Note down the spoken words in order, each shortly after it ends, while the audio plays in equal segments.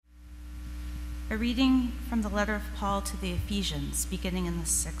A reading from the letter of Paul to the Ephesians, beginning in the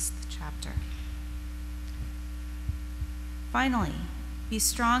 6th chapter. Finally, be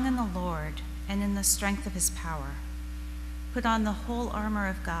strong in the Lord and in the strength of his power. Put on the whole armor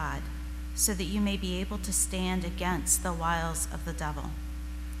of God, so that you may be able to stand against the wiles of the devil.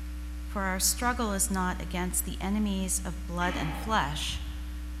 For our struggle is not against the enemies of blood and flesh,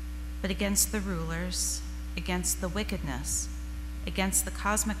 but against the rulers, against the wickedness, against the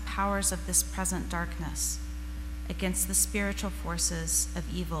cosmic powers of this present darkness, against the spiritual forces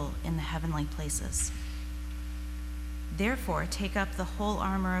of evil in the heavenly places. Therefore, take up the whole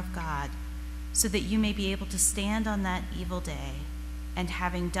armor of God, so that you may be able to stand on that evil day, and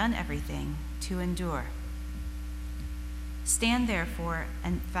having done everything, to endure. Stand therefore,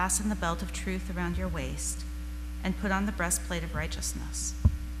 and fasten the belt of truth around your waist, and put on the breastplate of righteousness.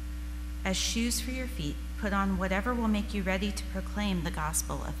 As shoes for your feet, put on whatever will make you ready to proclaim the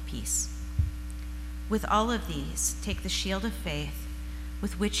gospel of peace. With all of these, take the shield of faith,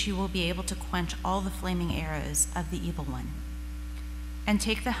 with which you will be able to quench all the flaming arrows of the evil one. And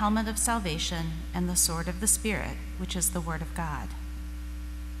take the helmet of salvation and the sword of the Spirit, which is the word of God.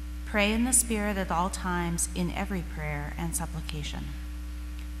 Pray in the Spirit at all times in every prayer and supplication.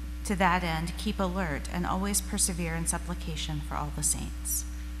 To that end, keep alert and always persevere in supplication for all the saints.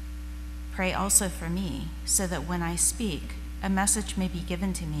 Pray also for me, so that when I speak, a message may be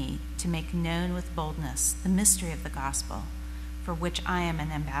given to me to make known with boldness the mystery of the gospel, for which I am an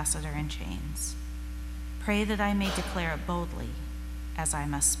ambassador in chains. Pray that I may declare it boldly, as I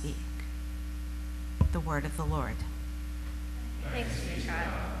must speak. The word of the Lord. Thanks be to God.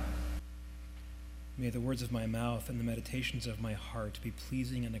 May the words of my mouth and the meditations of my heart be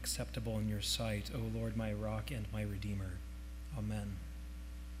pleasing and acceptable in your sight, O Lord, my rock and my redeemer. Amen.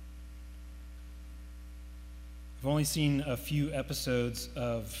 I've only seen a few episodes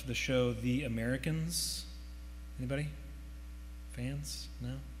of the show The Americans. Anybody? Fans?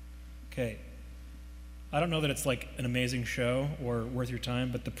 No? Okay. I don't know that it's like an amazing show or worth your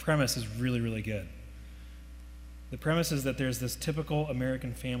time, but the premise is really, really good. The premise is that there's this typical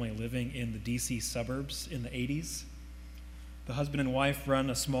American family living in the DC suburbs in the 80s. The husband and wife run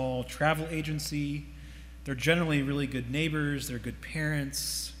a small travel agency. They're generally really good neighbors. They're good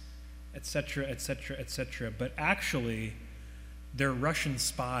parents, etc., etc., etc. But actually, they're Russian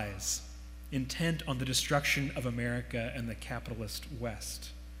spies intent on the destruction of America and the capitalist West.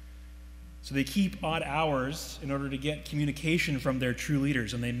 So they keep odd hours in order to get communication from their true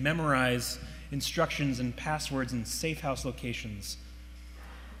leaders, and they memorize instructions and passwords and safe house locations.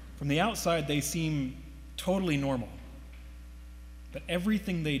 From the outside, they seem totally normal, but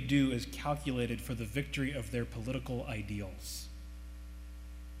everything they do is calculated for the victory of their political ideals.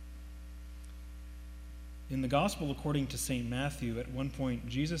 In the Gospel according to St. Matthew, at one point,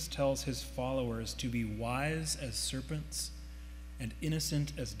 Jesus tells his followers to be wise as serpents and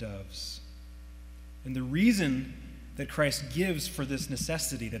innocent as doves. And the reason that Christ gives for this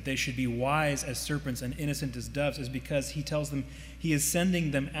necessity, that they should be wise as serpents and innocent as doves, is because he tells them he is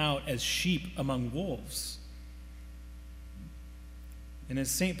sending them out as sheep among wolves. And as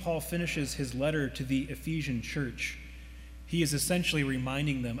St. Paul finishes his letter to the Ephesian church, he is essentially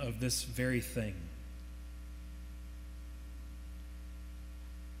reminding them of this very thing.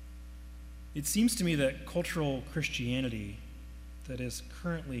 It seems to me that cultural Christianity that is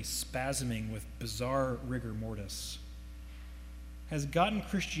currently spasming with bizarre rigor mortis has gotten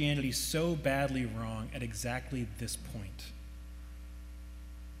Christianity so badly wrong at exactly this point.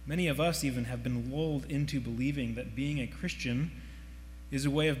 Many of us even have been lulled into believing that being a Christian is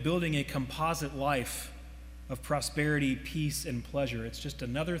a way of building a composite life of prosperity, peace, and pleasure. It's just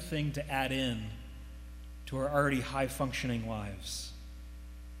another thing to add in to our already high-functioning lives.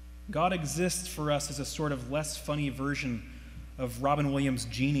 God exists for us as a sort of less funny version of Robin Williams'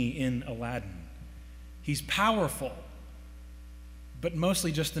 genie in Aladdin. He's powerful, but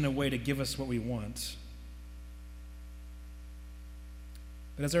mostly just in a way to give us what we want.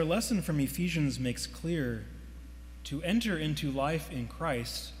 But as our lesson from Ephesians makes clear, to enter into life in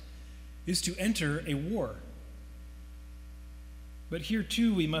Christ is to enter a war. But here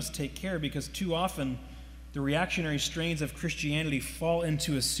too we must take care, because too often the reactionary strains of Christianity fall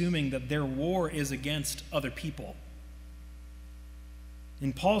into assuming that their war is against other people.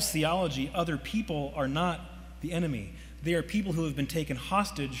 In Paul's theology, other people are not the enemy. They are people who have been taken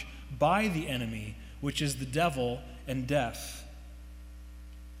hostage by the enemy, which is the devil and death.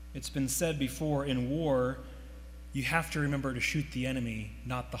 It's been said before, in war, you have to remember to shoot the enemy,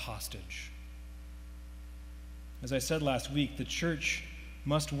 not the hostage. As I said last week, the church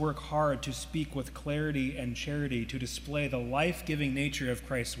must work hard to speak with clarity and charity to display the life-giving nature of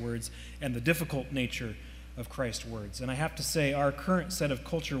Christ's words and the difficult nature of Christ's words. And I have to say, our current set of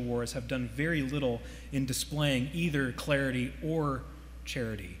culture wars have done very little in displaying either clarity or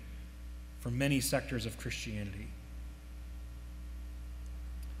charity for many sectors of Christianity.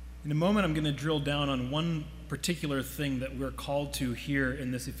 In a moment, I'm going to drill down on one particular thing that we're called to here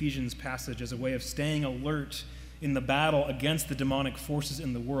in this Ephesians passage as a way of staying alert in the battle against the demonic forces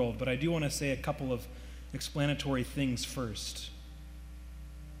in the world. But I do want to say a couple of explanatory things first.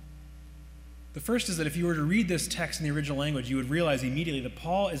 The first is that if you were to read this text in the original language, you would realize immediately that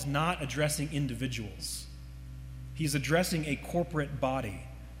Paul is not addressing individuals. He's addressing a corporate body.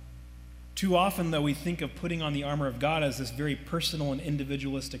 Too often, though, we think of putting on the armor of God as this very personal and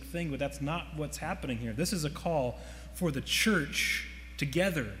individualistic thing, but that's not what's happening here. This is a call for the church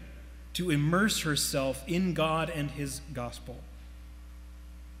together to immerse herself in God and his gospel.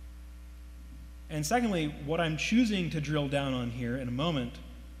 And secondly, what I'm choosing to drill down on here in a moment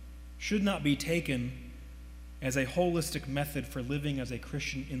should not be taken as a holistic method for living as a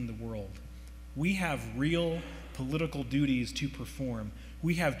Christian in the world. We have real political duties to perform.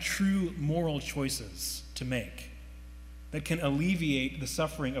 We have true moral choices to make that can alleviate the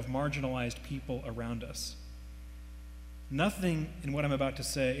suffering of marginalized people around us. Nothing in what I'm about to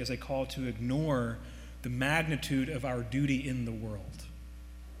say is a call to ignore the magnitude of our duty in the world.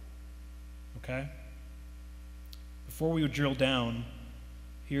 Okay? Before we drill down,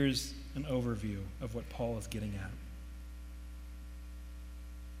 here's an overview of what Paul is getting at.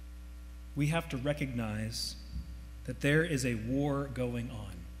 We have to recognize that there is a war going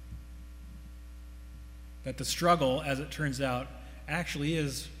on. That the struggle, as it turns out, actually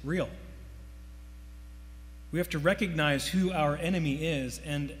is real. We have to recognize who our enemy is,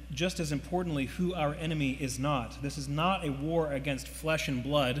 and just as importantly, who our enemy is not. This is not a war against flesh and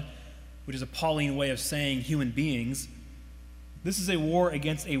blood, which is a Pauline way of saying human beings. This is a war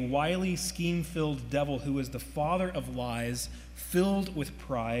against a wily, scheme-filled devil who is the father of lies, filled with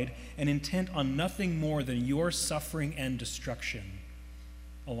pride, and intent on nothing more than your suffering and destruction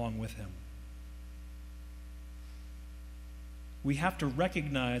along with him. We have to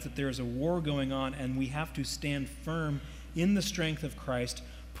recognize that there is a war going on, and we have to stand firm in the strength of Christ,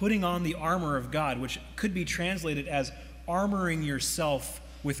 putting on the armor of God, which could be translated as armoring yourself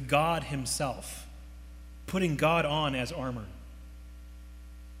with God himself, putting God on as armor.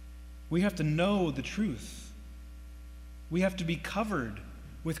 We have to know the truth. We have to be covered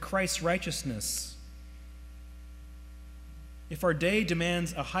with Christ's righteousness. If our day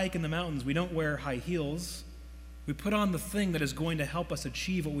demands a hike in the mountains, we don't wear high heels. We put on the thing that is going to help us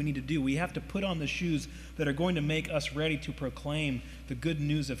achieve what we need to do. We have to put on the shoes that are going to make us ready to proclaim the good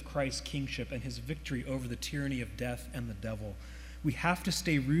news of Christ's kingship and his victory over the tyranny of death and the devil. We have to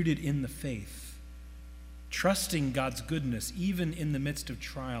stay rooted in the faith, trusting God's goodness even in the midst of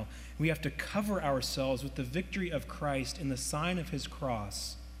trial. We have to cover ourselves with the victory of Christ in the sign of his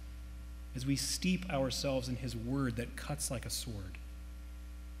cross as we steep ourselves in his word that cuts like a sword.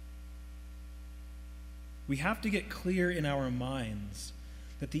 We have to get clear in our minds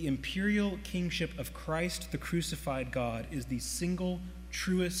that the imperial kingship of Christ, the crucified God, is the single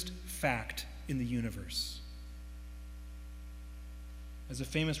truest fact in the universe. As a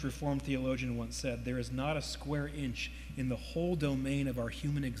famous Reformed theologian once said, there is not a square inch in the whole domain of our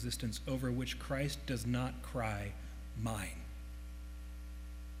human existence over which Christ does not cry, mine.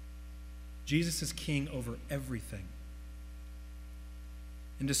 Jesus is king over everything.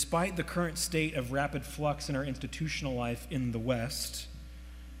 And despite the current state of rapid flux in our institutional life in the West,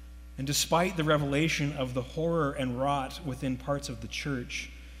 and despite the revelation of the horror and rot within parts of the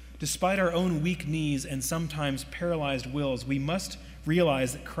church, despite our own weak knees and sometimes paralyzed wills, we must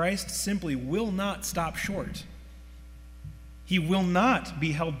realize that Christ simply will not stop short. He will not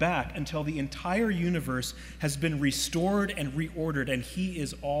be held back until the entire universe has been restored and reordered, and he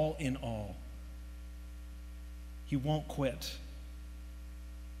is all in all. He won't quit.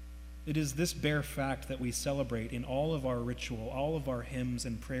 It is this bare fact that we celebrate in all of our ritual, all of our hymns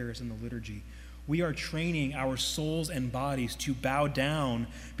and prayers in the liturgy. We are training our souls and bodies to bow down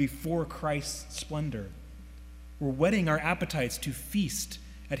before Christ's splendor. We're whetting our appetites to feast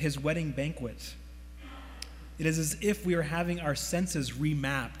at his wedding banquet. It is as if we are having our senses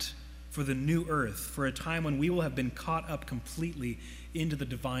remapped for the new earth, for a time when we will have been caught up completely into the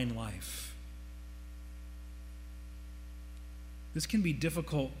divine life. This can be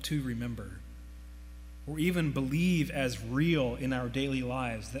difficult to remember or even believe as real in our daily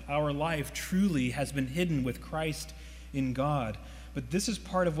lives, that our life truly has been hidden with Christ in God. But this is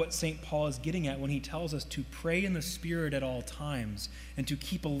part of what St. Paul is getting at when he tells us to pray in the Spirit at all times and to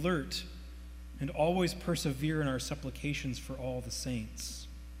keep alert and always persevere in our supplications for all the saints.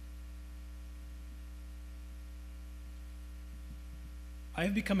 I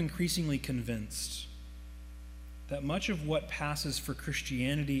have become increasingly convinced that much of what passes for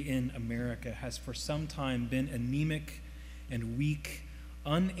Christianity in America has for some time been anemic and weak,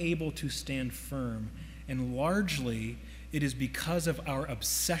 unable to stand firm, and largely it is because of our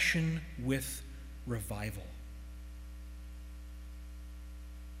obsession with revival.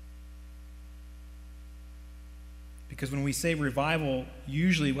 Because when we say revival,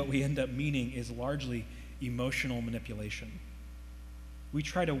 usually what we end up meaning is largely emotional manipulation. We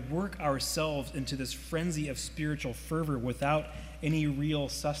try to work ourselves into this frenzy of spiritual fervor without any real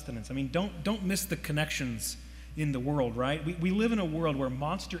sustenance. I mean, don't miss the connections in the world, right? We live in a world where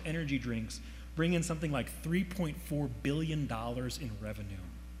Monster energy drinks bring in something like $3.4 billion in revenue.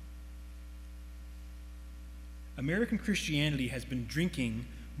 American Christianity has been drinking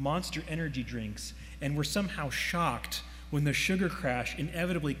Monster energy drinks, and we're somehow shocked when the sugar crash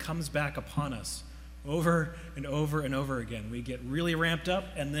inevitably comes back upon us over and over and over again. We get really ramped up,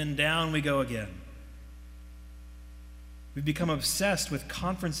 and then down we go again. We've become obsessed with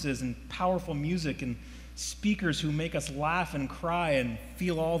conferences and powerful music and speakers who make us laugh and cry and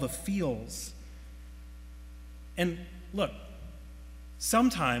feel all the feels. And look,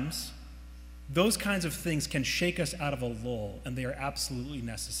 sometimes those kinds of things can shake us out of a lull, and they are absolutely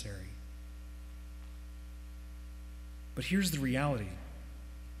necessary. But here's the reality.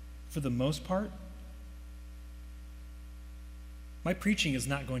 For the most part, my preaching is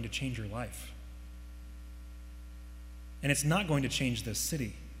not going to change your life. And it's not going to change this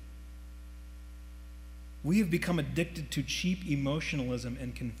city. We have become addicted to cheap emotionalism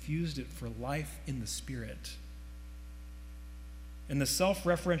and confused it for life in the Spirit. And the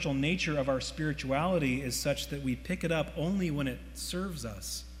self-referential nature of our spirituality is such that we pick it up only when it serves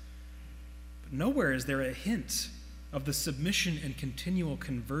us. But nowhere is there a hint of the submission and continual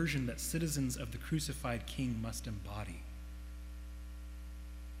conversion that citizens of the crucified King must embody.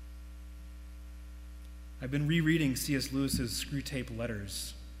 I've been rereading C.S. Lewis's Screwtape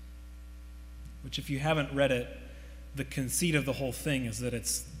Letters, which, if you haven't read it, the conceit of the whole thing is that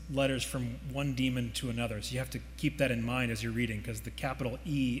it's letters from one demon to another. So you have to keep that in mind as you're reading, because the capital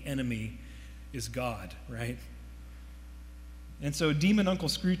E, enemy, is God, right? And so demon Uncle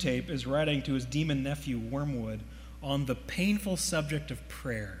Screwtape is writing to his demon nephew, Wormwood, on the painful subject of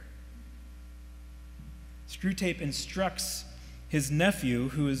prayer. Screwtape instructs his nephew,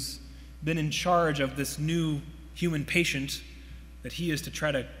 who has been in charge of this new human patient that he is to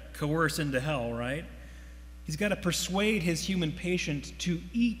try to coerce into hell, right? He's got to persuade his human patient to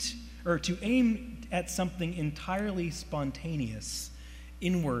eat or to aim at something entirely spontaneous,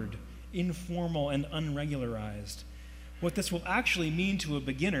 inward, informal, and unregularized. What this will actually mean to a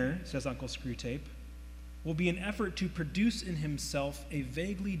beginner, says Uncle Screwtape, will be an effort to produce in himself a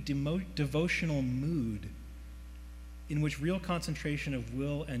vaguely devotional mood in which real concentration of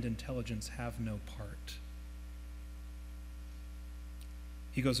will and intelligence have no part.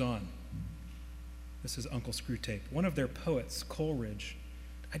 He goes on. This is Uncle Screwtape. One of their poets, Coleridge.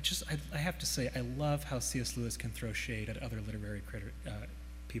 I have to say, I love how C.S. Lewis can throw shade at other literary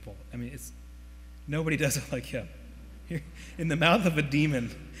people. I mean, nobody does it like him. Here, in the mouth of a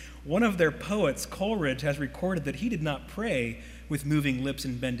demon, one of their poets, Coleridge, has recorded that he did not pray with moving lips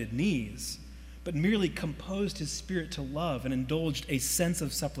and bended knees, but merely composed his spirit to love and indulged a sense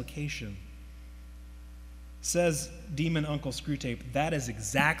of supplication. Says demon Uncle Screwtape, that is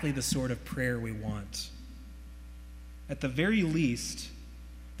exactly the sort of prayer we want. At the very least,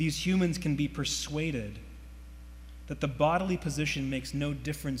 these humans can be persuaded that the bodily position makes no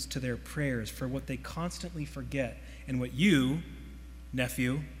difference to their prayers, for what they constantly forget, and what you,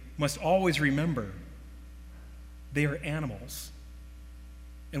 nephew, must always remember, they are animals,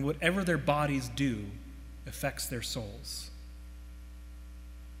 and whatever their bodies do affects their souls.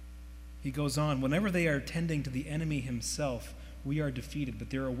 He goes on, whenever they are tending to the enemy himself, we are defeated, but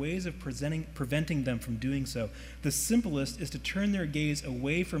there are ways of preventing them from doing so. The simplest is to turn their gaze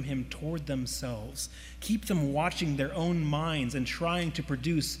away from him toward themselves, keep them watching their own minds and trying to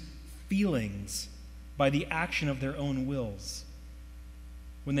produce feelings by the action of their own wills.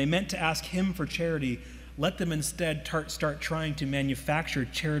 When they meant to ask him for charity, let them instead start trying to manufacture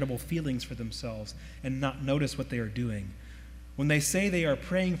charitable feelings for themselves and not notice what they are doing. When they say they are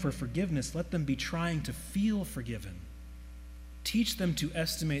praying for forgiveness, let them be trying to feel forgiven. Teach them to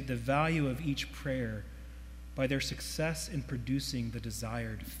estimate the value of each prayer by their success in producing the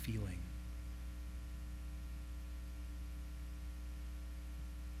desired feeling.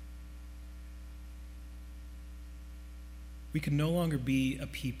 we can no longer be a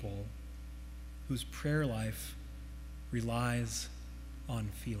people whose prayer life relies on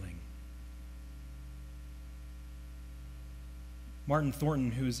feeling. Martin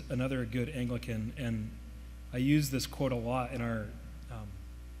Thornton, who's another good Anglican, and I use this quote a lot in our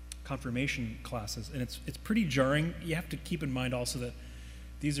confirmation classes, and it's pretty jarring. You have to keep in mind also that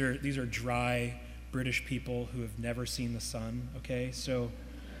these are dry British people who have never seen the sun, okay? So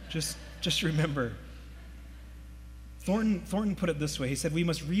just remember. Thornton put it this way. He said, "We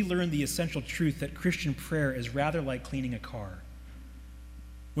must relearn the essential truth that Christian prayer is rather like cleaning a car.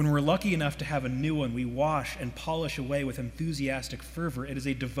 When we're lucky enough to have a new one, we wash and polish away with enthusiastic fervor. It is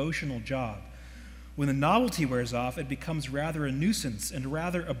a devotional job. When the novelty wears off, it becomes rather a nuisance and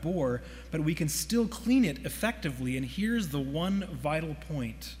rather a bore, but we can still clean it effectively. And here's the one vital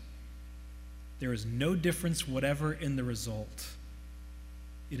point. There is no difference whatever in the result.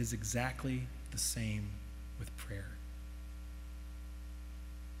 It is exactly the same with prayer."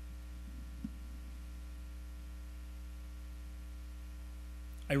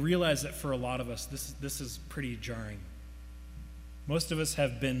 I realize that for a lot of us, this is pretty jarring. Most of us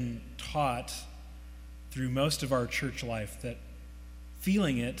have been taught through most of our church life that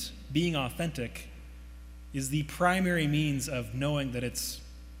feeling it, being authentic, is the primary means of knowing that it's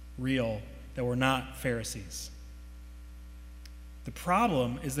real, that we're not Pharisees. The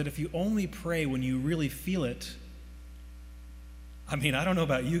problem is that if you only pray when you really feel it, I mean, I don't know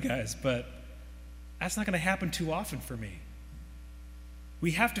about you guys, but that's not going to happen too often for me.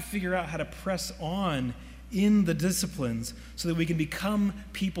 We have to figure out how to press on in the disciplines so that we can become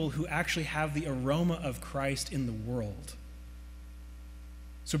people who actually have the aroma of Christ in the world.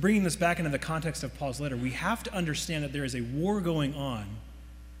 So bringing this back into the context of Paul's letter, we have to understand that there is a war going on.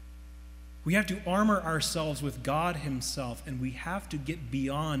 We have to armor ourselves with God himself, and we have to get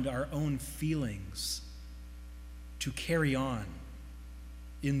beyond our own feelings to carry on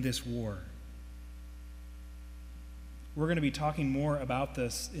in this war. We're going to be talking more about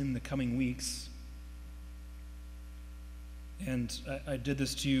this in the coming weeks. And I did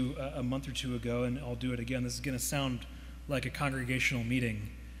this to you a month or two ago, and I'll do it again. This is going to sound like a congregational meeting.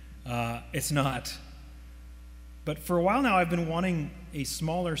 It's not. But for a while now, I've been wanting a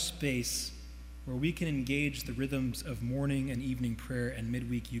smaller space where we can engage the rhythms of morning and evening prayer and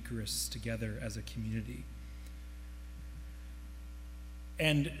midweek Eucharists together as a community.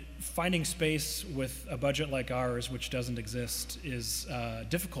 And finding space with a budget like ours, which doesn't exist, is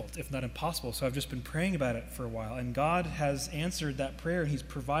difficult, if not impossible. So I've just been praying about it for a while. And God has answered that prayer, and he's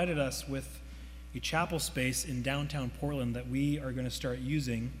provided us with a chapel space in downtown Portland that we are going to start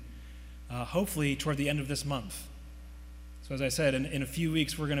using, hopefully toward the end of this month. So as I said, in a few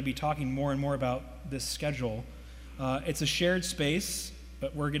weeks, we're going to be talking more and more about this schedule. It's a shared space,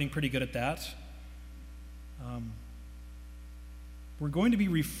 but we're getting pretty good at that. We're going to be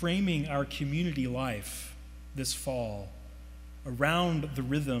reframing our community life this fall around the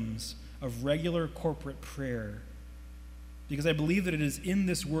rhythms of regular corporate prayer, because I believe that it is in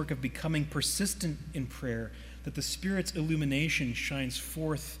this work of becoming persistent in prayer that the Spirit's illumination shines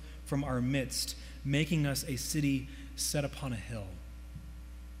forth from our midst, making us a city set upon a hill.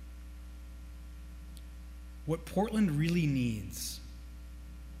 What Portland really needs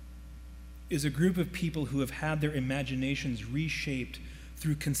is a group of people who have had their imaginations reshaped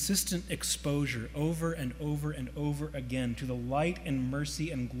through consistent exposure over and over and over again to the light and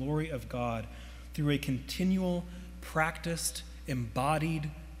mercy and glory of God through a continual, practiced, embodied,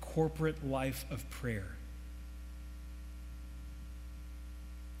 corporate life of prayer.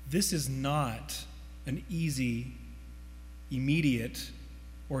 This is not an easy, immediate,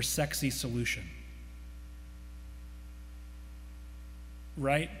 or sexy solution.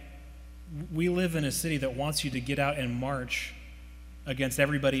 Right? We live in a city that wants you to get out and march against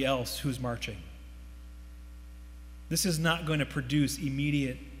everybody else who's marching. This is not going to produce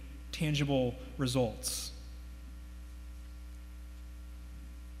immediate, tangible results.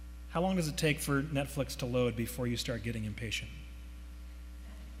 How long does it take for Netflix to load before you start getting impatient?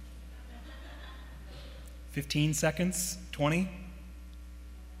 15 seconds? 20?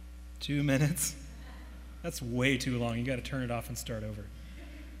 2 minutes? That's way too long. You got to turn it off and start over.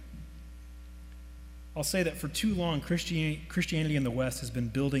 I'll say that for too long, Christianity in the West has been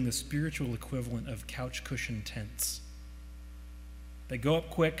building the spiritual equivalent of couch cushion tents. They go up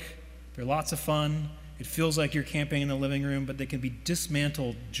quick, they're lots of fun, it feels like you're camping in the living room, but they can be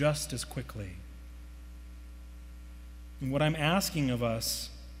dismantled just as quickly. And what I'm asking of us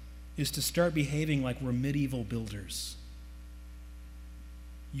is to start behaving like we're medieval builders.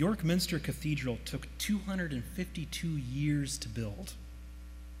 York Minster Cathedral took 252 years to build.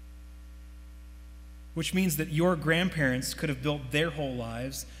 which means that your grandparents could have built their whole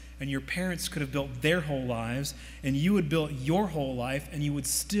lives, and your parents could have built their whole lives, and you would build your whole life, and you would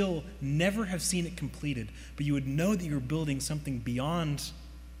still never have seen it completed, but you would know that you're building something beyond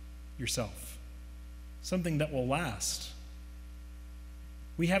yourself, something that will last.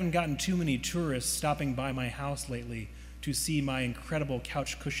 We haven't gotten too many tourists stopping by my house lately to see my incredible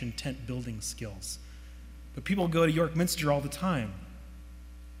couch cushion tent building skills, but people go to York Minster all the time.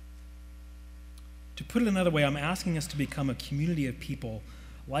 To put it another way, I'm asking us to become a community of people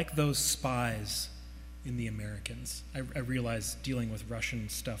like those spies in The Americans. I realize dealing with Russian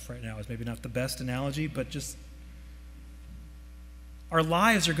stuff right now is maybe not the best analogy, but just our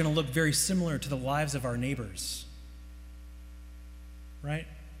lives are going to look very similar to the lives of our neighbors, right?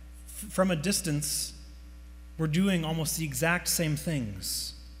 From a distance, we're doing almost the exact same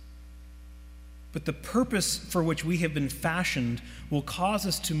things. But the purpose for which we have been fashioned will cause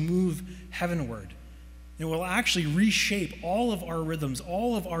us to move heavenward. It will actually reshape all of our rhythms,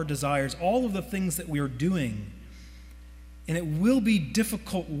 all of our desires, all of the things that we are doing. And it will be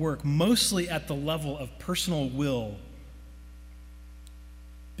difficult work, mostly at the level of personal will.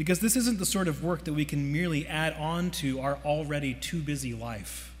 Because this isn't the sort of work that we can merely add on to our already too busy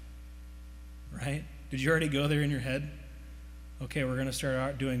life. Right? Did you already go there in your head? Okay, we're going to start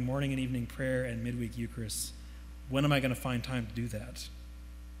out doing morning and evening prayer and midweek Eucharist. When am I going to find time to do that?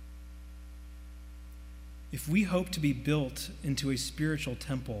 If we hope to be built into a spiritual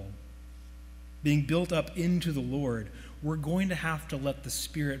temple, being built up into the Lord, we're going to have to let the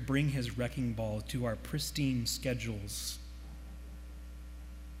Spirit bring his wrecking ball to our pristine schedules,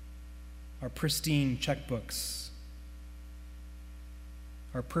 our pristine checkbooks,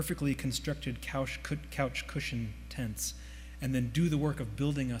 our perfectly constructed couch cushion tents, and then do the work of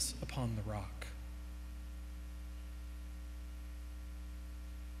building us upon the rock.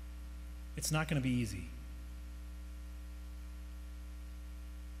 It's not going to be easy.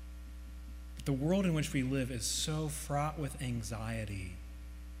 But the world in which we live is so fraught with anxiety.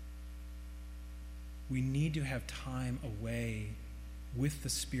 We need to have time away with the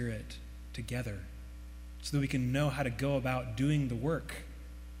Spirit together so that we can know how to go about doing the work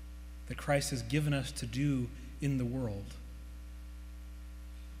that Christ has given us to do in the world.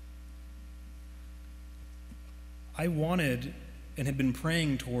 I wanted and had been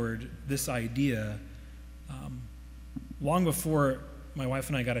praying toward this idea long before my wife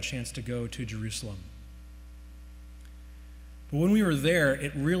and I got a chance to go to Jerusalem. But when we were there,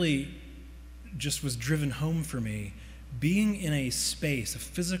 it really just was driven home for me, being in a space, a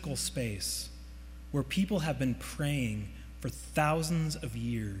physical space, where people have been praying for thousands of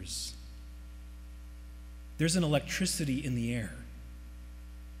years. There's an electricity in the air.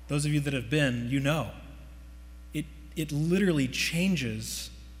 Those of you that have been, you know. It literally changes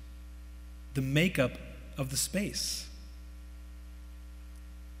the makeup of the space.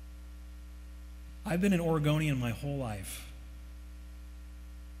 I've been an Oregonian my whole life.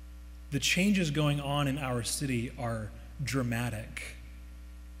 The changes going on in our city are dramatic.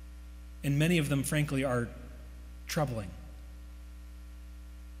 And many of them, frankly, are troubling.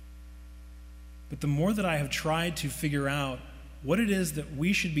 But the more that I have tried to figure out what it is that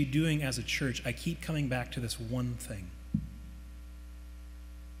we should be doing as a church, I keep coming back to this one thing.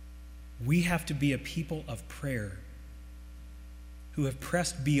 We have to be a people of prayer who have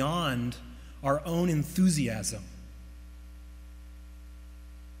pressed beyond our own enthusiasm.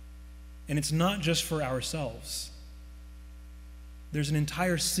 And it's not just for ourselves. There's an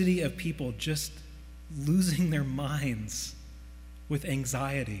entire city of people just losing their minds with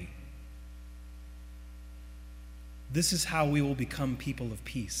anxiety. This is how we will become people of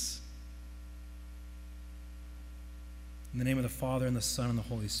peace. In the name of the Father, and the Son, and the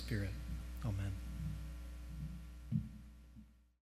Holy Spirit. Amen.